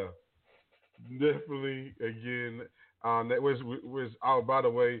yeah, definitely again. That was. Oh, by the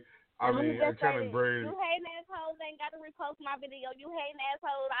way, I Let me mean I just say kind of this. brain. You hating assholes ain't got to repost my video. You hating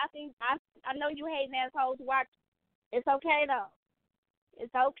assholes. I know you hating assholes. Watch. It's okay though.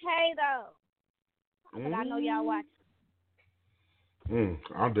 It's okay though. But I know y'all watching.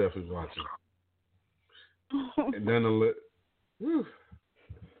 I'm definitely watching. And nonetheless,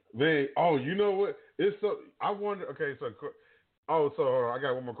 man. Oh, you know what? It's so. I wonder. Okay, so. So I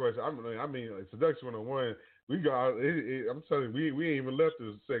got one more question. I mean, like, Seduction 101. We got. I'm telling you, we ain't even left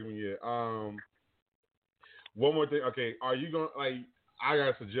this segment yet. One more thing. Okay, are you going like? I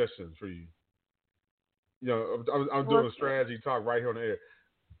got suggestions for you. You know, I'm doing a strategy talk right here on the air.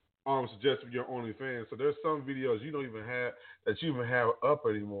 Suggesting your OnlyFans. So there's some videos you don't even have that you even have up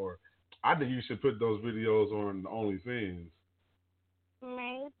anymore. I think you should put those videos on the OnlyFans.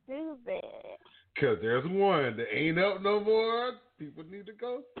 Man, do that. Cause there's one that ain't up no more. People need to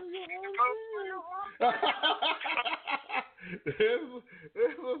go see your there's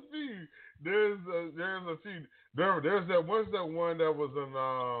a few. There's a few. There's that. What's that one that was in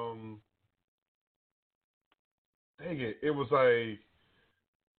Dang it! It was like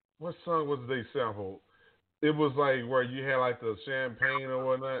what song was they sampled? It was like where you had like the champagne or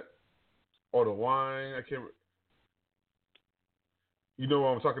whatnot, or the wine. I can't. You know what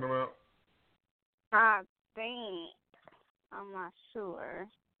I'm talking about? I think. I'm not sure.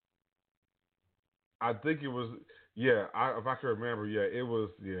 I think it was. Yeah, if I can remember, yeah, it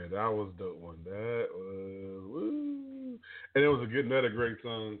was. Yeah, that was the one. That was. Woo. And it was another great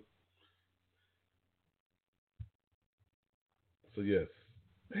song. So yes.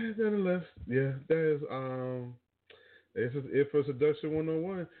 And nonetheless, yeah, that is this is it for Seduction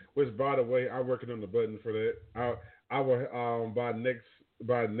 101. Which, by the way, I'm working on the button for that. I will by the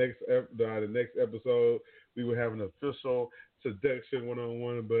next episode we will have an official Seduction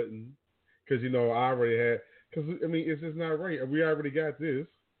 101 button because I already had because I mean it's just not right. We already got this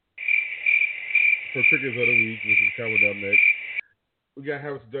for Crickets of the Week, which is coming up next. We gotta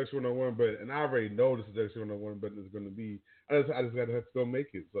have a Seduction 101 button, and I already know the Seduction 101 button is going to be. I just gotta have to go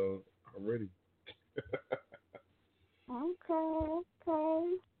make it, so I'm ready.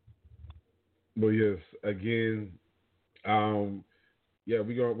 Okay. But yes, again, yeah,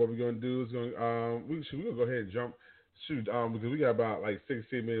 what we're gonna do is we're gonna go ahead and jump, because we got about like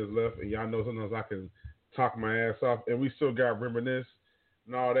 16 minutes left, and y'all know sometimes I can talk my ass off, and we still got reminisce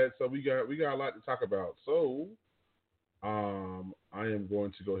and all that, so we got a lot to talk about. So, I am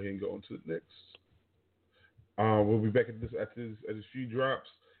going to go ahead and go on to the next. We'll be back at this few drops,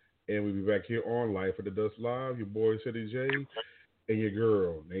 and we'll be back here on Life of the Dust Live. Your boy City J and your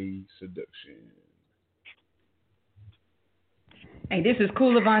girl Nay Seduction. Hey, this is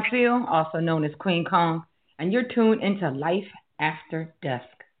Kula Von Seal, also known as Queen Kong, and you're tuned into Life After Dusk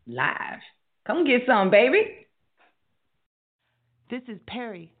Live. Come get some, baby. This is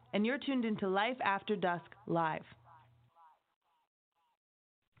Perry, and you're tuned into Life After Dusk Live.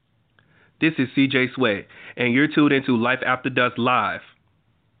 This is CJ Sway, and you're tuned into Life After Dusk Live.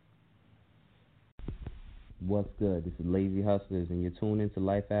 What's good? This is Lazy Hustlers, and you're tuned into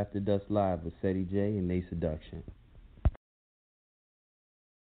Life After Dusk Live with Seti J and Nay Seduction.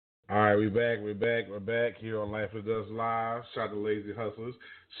 All right, we're back here on Life After Dusk Live. Shout out to Lazy Hustlers,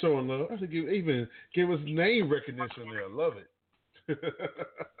 showing love. I should give us name recognition there. Love it.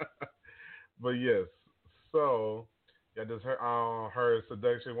 But yes, so yeah, just heard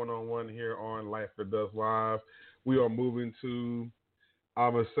Seduction 101 here on Life After Dusk Live. We are moving to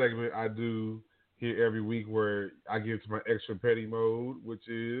a segment I do here every week where I get into my extra petty mode, which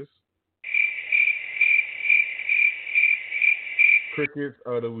is Crickets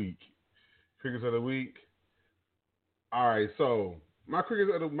of the Week. Crickets of the Week. All right, so my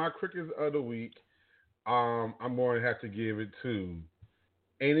crickets of the week. I'm going to have to give it to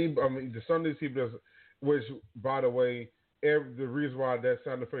some of these people. Which, by the way, the reason why that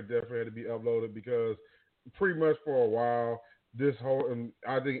sound effect definitely had to be uploaded because pretty much for a while, this whole and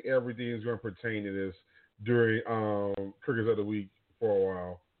I think everything is going to pertain to this during Crickets of the Week for a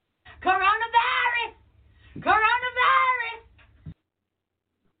while. Coronavirus! Coronavirus!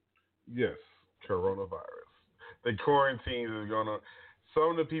 Yes, coronavirus. The quarantines is gonna.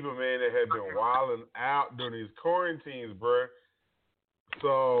 Some of the people, man, that have been wilding out during these quarantines, bruh.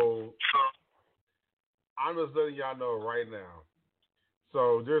 So I'm just letting y'all know right now.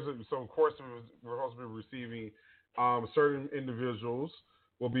 So there's some courses we're supposed to be receiving. Certain individuals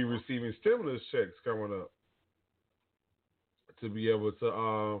will be receiving stimulus checks coming up to be able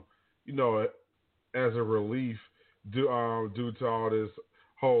to, as a relief due to all this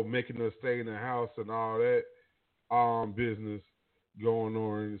whole making us stay in the house and all that business going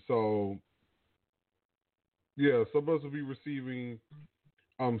on. So yeah, supposed to be receiving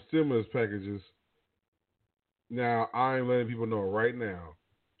stimulus packages. Now I am letting people know right now.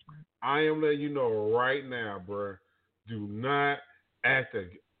 I am letting you know right now, bruh. Do not act.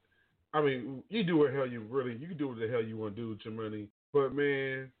 I mean, you do what hell you can do what the hell you want to do with your money, but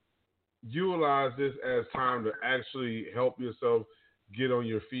man, utilize this as time to actually help yourself get on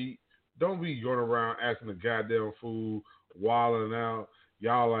your feet. Don't be going around asking the goddamn fool, wilding out.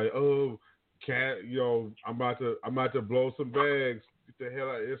 Y'all like, oh, can't I'm about to blow some bags. Get the hell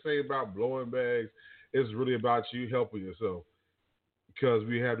out. This ain't about blowing bags. It's really about you helping yourself because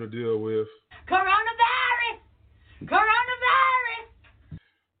we have to deal with Coronavirus! Coronavirus!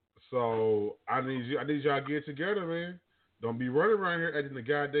 So I need y'all to get together, man. Don't be running around here acting the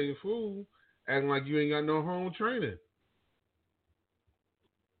goddamn fool, acting like you ain't got no home training.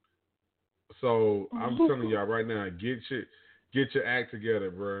 So I'm telling y'all right now, get your act together,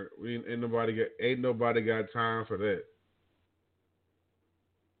 bro. Ain't nobody got time for that.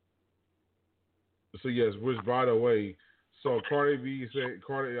 So yes, which by the way, so I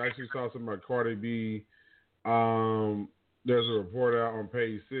actually saw something about Cardi B. There's a report out on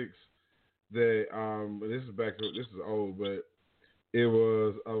page 6 that this is old, but it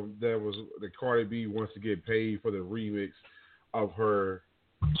was that Cardi B wants to get paid for the remix of her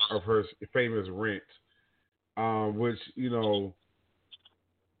famous Rent, which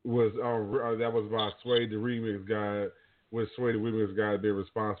was that was by Sway the remix guy. With Sway the remix guy, been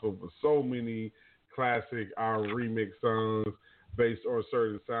responsible for so many classic remix songs based on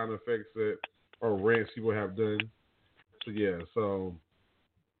certain sound effects that or rants people have done. So yeah, so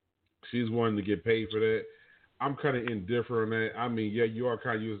she's wanting to get paid for that. I'm kind of indifferent on that. I mean, yeah, you are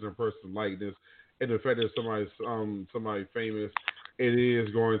kind of using a person's likeness, and the fact that somebody famous, it is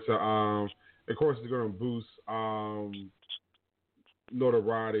going to of course, it's going to boost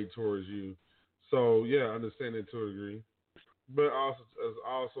notoriety towards you. So yeah, I understand it to a degree, but also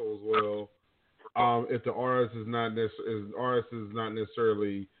as well, if the artist is not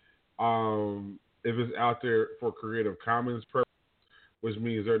necessarily if it's out there for Creative Commons purpose, which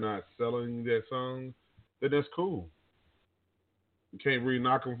means they're not selling that song, then that's cool. You can't really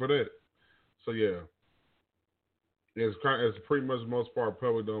knock them for that. So yeah, it's pretty much the most part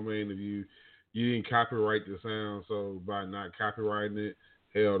public domain if you didn't copyright the sound. So by not copyrighting it,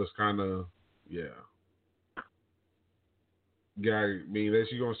 hell, that's kind of yeah. I mean,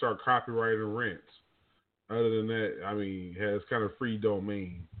 unless you're gonna start copyrighting rents. Other than that, I mean, it's kind of free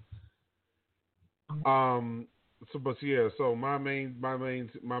domain. So my main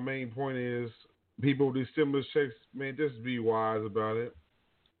point is people with these stimulus checks, man, just be wise about it.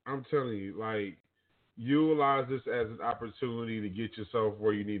 I'm telling you, like, utilize this as an opportunity to get yourself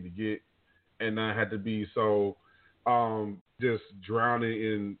where you need to get, and not have to be so just drowning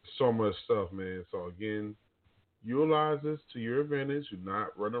in so much stuff, man. So again, utilize this to your advantage. Do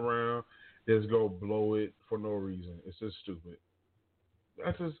not run around, just go blow it for no reason. It's just stupid.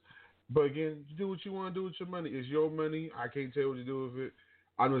 That's just. But again, you do what you want to do with your money. It's your money. I can't tell you what to do with it.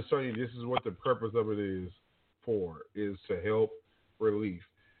 I'm just telling you, this is what the purpose of it is to help relief.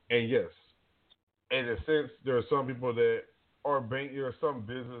 And yes, in a sense, there are some people that there are some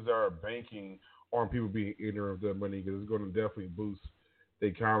businesses that are banking on people being ignorant of their money because it's going to definitely boost the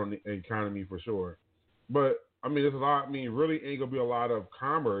economy for sure. But I mean, there's a lot. I mean, really ain't gonna be a lot of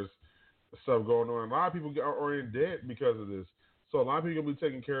commerce stuff going on. A lot of people are in debt because of this. So a lot of people gonna be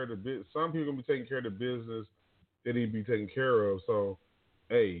taking care of the bit. Some people gonna be taking care of the business they need to be taken care of. So,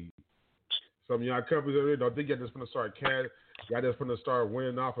 hey, some of y'all companies over there don't think y'all just gonna start y'all just gonna start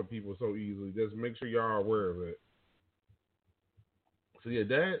winning off of people so easily. Just make sure y'all are aware of it. So yeah,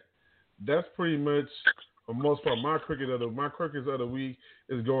 that's pretty much for most part my crickets of the week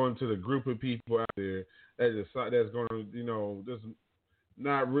is going to the group of people out there that's going to just is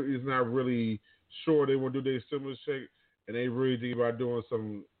not really sure they want to do their stimulus check. and they really think about doing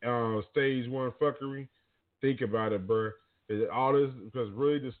some stage one fuckery, think about it, bruh. All this because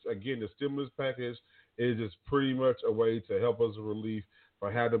really, this again, the stimulus package is just pretty much a way to help us relief for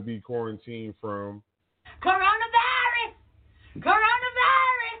having to be quarantined from Coronavirus!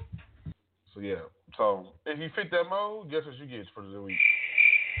 Coronavirus! So yeah. So if you fit that mold, guess what you get for the week?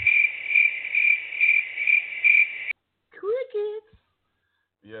 Crickets.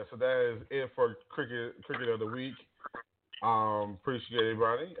 Yeah, so that is it for cricket of the week. Appreciate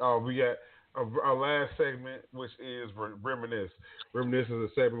everybody. We got our last segment, which is reminisce. Reminisce is a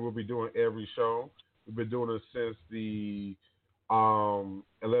segment we'll be doing every show. We've been doing it since the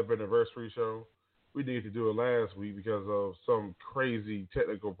 11th anniversary show. We needed to do it last week because of some crazy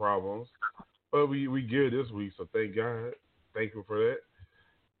technical problems, but we good this week, so thank God, thankful for that.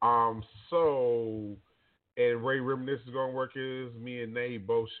 So and Ray reminisce is gonna work is me and Nate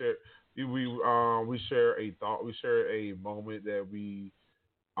both share we share a thought, we share a moment that we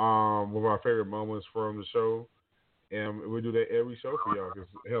one of our favorite moments from the show, and we do that every show for y'all. Cause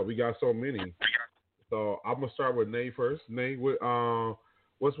hell, we got so many. So I'm gonna start with Nate first. Nate,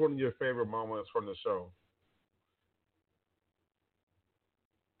 what's one of your favorite moments from the show?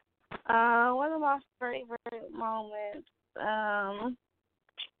 One of my favorite moments.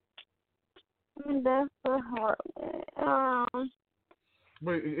 That's a hard one.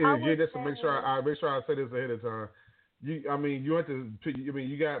 But again, just to make sure I say this ahead of time. You have to pick.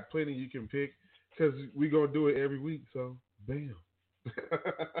 You got plenty you can pick because we gonna do it every week. So, bam.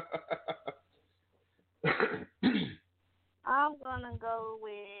 I'm gonna go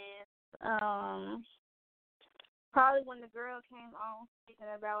with probably when the girl came on speaking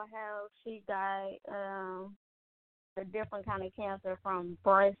about how she got a different kind of cancer from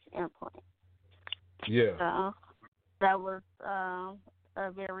breast implant. Yeah. So that was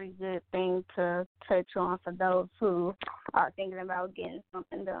a very good thing to touch on for those who are thinking about getting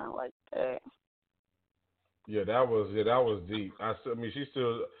something done like that. Yeah, that was deep. I still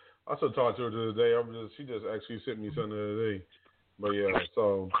talk to her to this day. She just actually sent me something the other day. But yeah,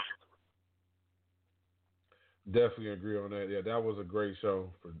 so definitely agree on that. Yeah, that was a great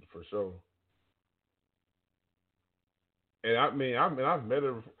show for sure. And I've met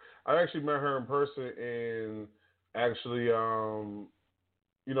her. I actually met her in person and actually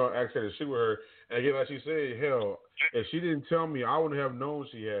actually had to shoot with her. And again, like she said, hell, if she didn't tell me, I wouldn't have known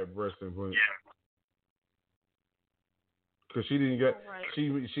she had breast implants. Because she didn't get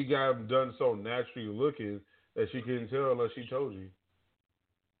she got them done so naturally looking that she couldn't tell unless she told you.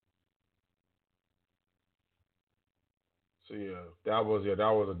 So that was a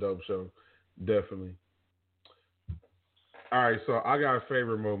dope show, definitely. All right, so I got a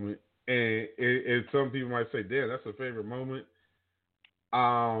favorite moment, and some people might say, "Damn, that's a favorite moment."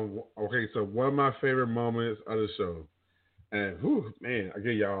 Okay, so one of my favorite moments of the show, and whew, man, I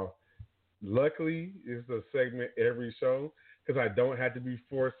get y'all. Luckily, it's a segment every show because I don't have to be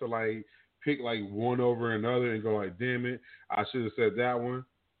forced to like pick like one over another and go like, "Damn it, I should have said that one."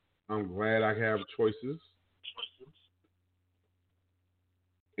 I'm glad I have choices.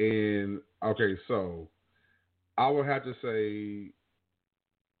 And okay, so I would have to say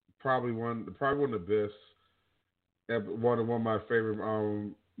probably one of the best one of my favorite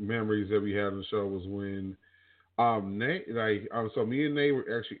memories that we had on the show was when Nate so me and Nate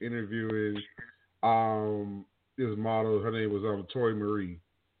were actually interviewing this model. Her name was Tori Marie,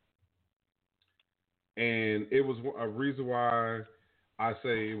 and it was a reason why I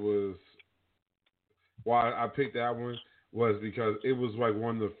say it was why I picked that one was because it was like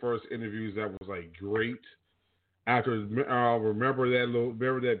one of the first interviews that was like great. After remember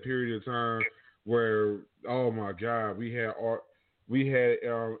that period of time where oh my God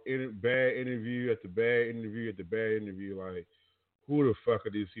bad interview after bad interview after bad interview, like who the fuck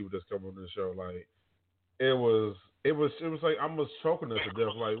are these people that's coming on the show? Like it was like almost choking us to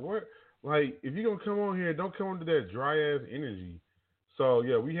death. Like what? Like if you gonna come on here, don't come into that dry ass energy. So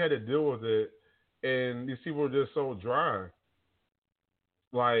yeah, we had to deal with it, and these people were just so dry.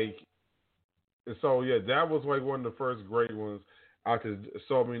 Like so yeah, that was like one of the first great ones after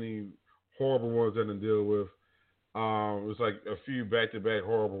so many horrible ones that I didn't deal with. It was like a few back to back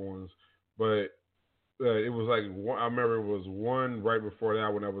horrible ones, but it was like one, I remember it was one right before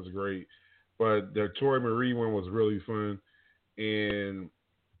that one that was great, but the Tori Marie one was really fun, and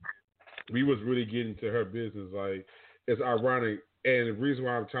we was really getting to her business. Like it's ironic, and the reason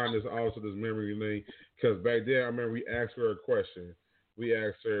why I'm tying this also this memory thing because back then I remember we asked her a question. We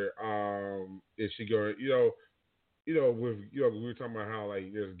asked her, is she going? With we were talking about how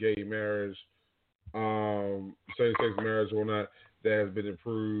like there's gay marriage, same sex marriage or not that has been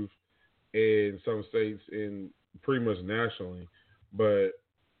approved in some states, and pretty much nationally. But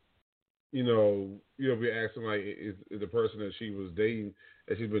you'll be asking like, is the person that she was dating,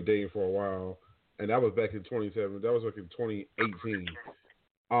 that she's been dating for a while, and that was back in 27. That was like in 2018.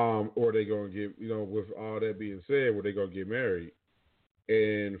 Or they gonna get, with all that being said, were they gonna get married?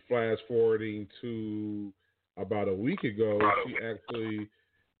 And flash forwarding to about a week ago, she actually,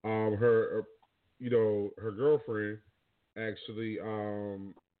 her, her girlfriend actually,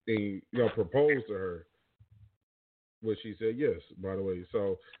 proposed to her, which she said yes, by the way.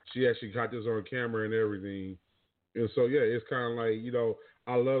 So she actually got this on camera and everything. And so yeah, it's kind of like,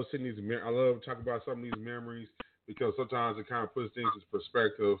 I love seeing these. I love talking about some of these memories because sometimes it kind of puts things in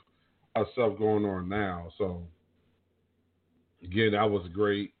perspective of stuff going on now. So again, that was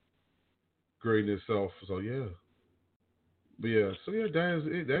great in itself. So yeah, but yeah, so yeah, that is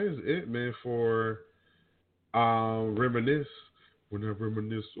it. That is it, man. For reminisce. When I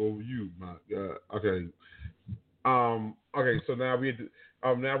reminisce over you, my God. Okay. Okay. So now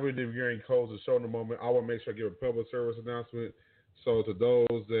we're getting close to show in a moment. I want to make sure I give a public service announcement. So to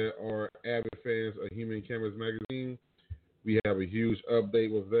those that are avid fans of Human Cameras Magazine, we have a huge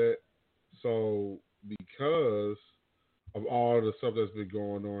update with that. So because of all the stuff that's been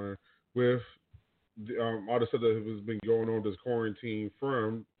going on with all the stuff that has been going on this quarantine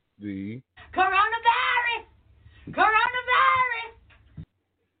from the coronavirus.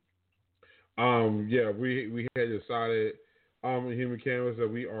 Yeah, we had decided in Human Canvas that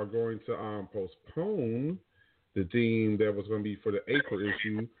we are going to postpone the theme that was going to be for the April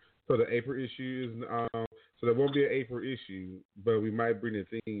issue. So the April issue is so there won't be an April issue, but we might bring the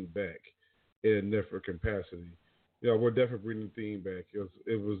theme back in a different capacity. Yeah, we're definitely bringing the theme back.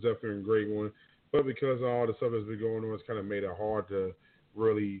 It was definitely a great one, but because of all the stuff that's been going on, it's kind of made it hard to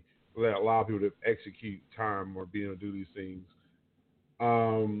really let a lot of people to execute time or being able to do these things.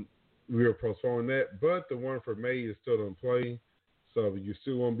 We were postponing that, but the one for May is still in play. So if you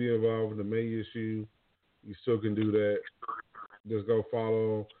still want to be involved in the May issue, you still can do that. Just go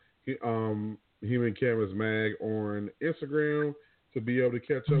follow Human Cameras Mag on Instagram to be able to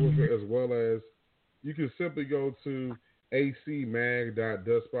catch up with it, as well as you can simply go to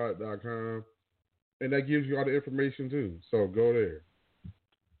acmag.dustspot.com, and that gives you all the information too. So go there.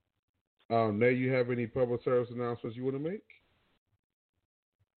 Now, you have any public service announcements you want to make?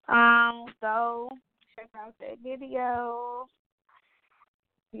 Go check out that video.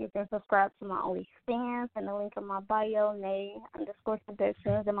 You can subscribe to my OnlyFans and the link in my bio,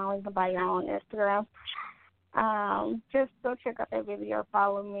 Nay_Seductions, and my link in bio on Instagram. Just go check out that video.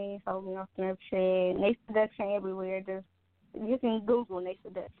 Follow me on Snapchat, Nay Seduction everywhere. You can Google Nay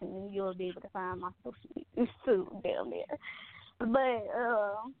Seduction and you'll be able to find my social media too down there. But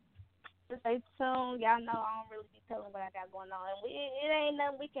stay tuned. Y'all know I don't really be telling what I got going on. It ain't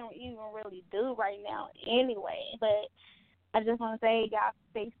nothing we can even really do right now anyway. But I just want to say y'all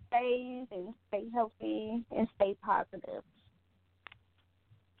stay safe and stay healthy and stay positive.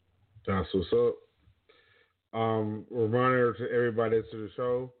 That's what's up. Reminder to everybody that's to the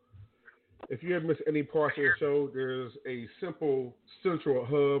show. If you have missed any parts of the show, there's a simple central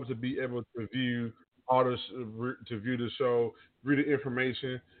hub to be able to view the show, read the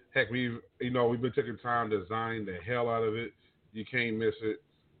information. Heck, we've been taking time to design the hell out of it. You can't miss it.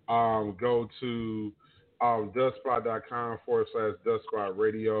 Go to dustspot.com/dustspot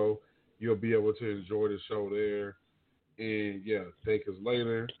radio. You'll be able to enjoy the show there. And yeah, thank us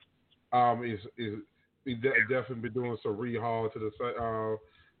later. We definitely been doing some rehaul to the site, to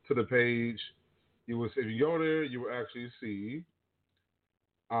the page. If you go there, you will actually see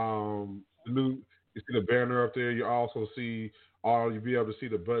the new. You see the banner up there. You also see you'll be able to see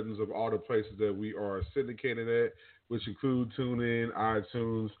the buttons of all the places that we are syndicated at, which include TuneIn,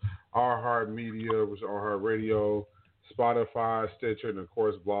 iTunes, iHeartMedia, which is iHeartRadio, Spotify, Stitcher, and of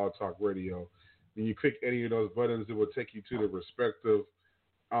course Blog Talk Radio. When you click any of those buttons, it will take you to the respective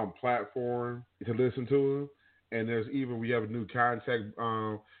platform to listen to them. And we have a new contact.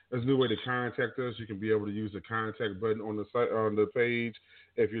 There's a new way to contact us. You can be able to use the contact button on the site, on the page,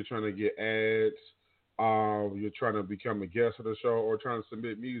 if you're trying to get ads, you're trying to become a guest of the show, or trying to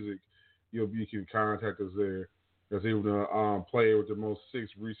submit music. You can contact us there. There's even a player with the most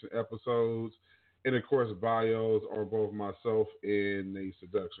 6 recent episodes, and of course bios on both myself and Nate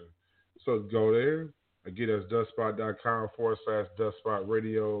Seduction. So go there. Again, that's dustspot.com/dustspot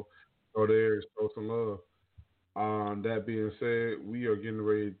radio. Go there, show some love. That being said, we are getting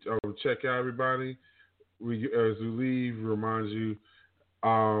ready to check out everybody. As we leave, remind you,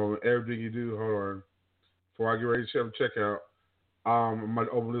 everything you do. Hold on, before I get ready to check out, I might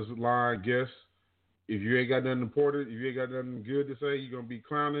open this line. Guess if you ain't got nothing important, if you ain't got nothing good to say, you're gonna be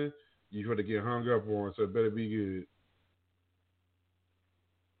clowning. You going to get hung up on, so it better be good.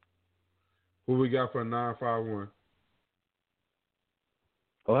 Who we got for 951?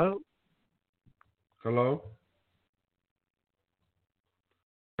 Hello? Hello?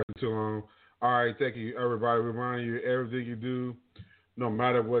 Too long. All right, thank you, everybody. Remind you, everything you do, no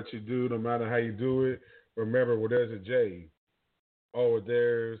matter what you do, no matter how you do it, remember, well, there's a J. Oh,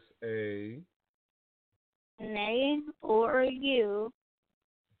 there's a... An A or a U.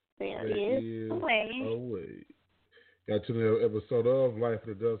 There is a way. Got to the episode of Life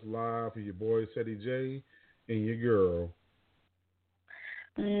After Dusk Live with your boy, Ceddy J, and your girl.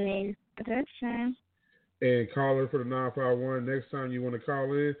 Miss Production. And caller for the 951. Next time you want to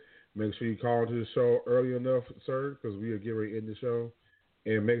call in, make sure you call into the show early enough, sir, because we are getting ready to end the show.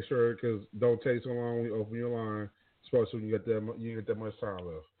 And make sure, because don't take so long when you open your line, especially when you get that much time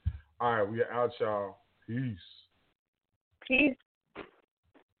left. All right, we are out, y'all. Peace. Peace.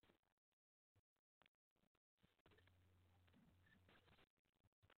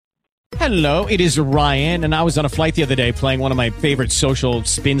 Hello, it is Ryan, and I was on a flight the other day playing one of my favorite social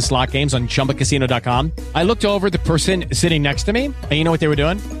spin slot games on ChumbaCasino.com. I looked over at the person sitting next to me, and you know what they were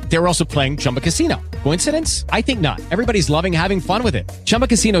doing? They were also playing Chumba Casino. Coincidence? I think not. Everybody's loving having fun with it. Chumba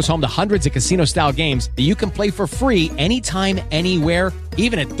Casino is home to hundreds of casino-style games that you can play for free anytime, anywhere,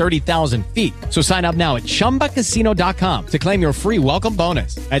 even at 30,000 feet. So sign up now at ChumbaCasino.com to claim your free welcome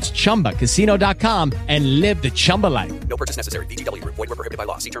bonus. That's ChumbaCasino.com and live the Chumba life. No purchase necessary. VGW. Void where prohibited by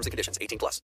law. See terms and conditions. 18+.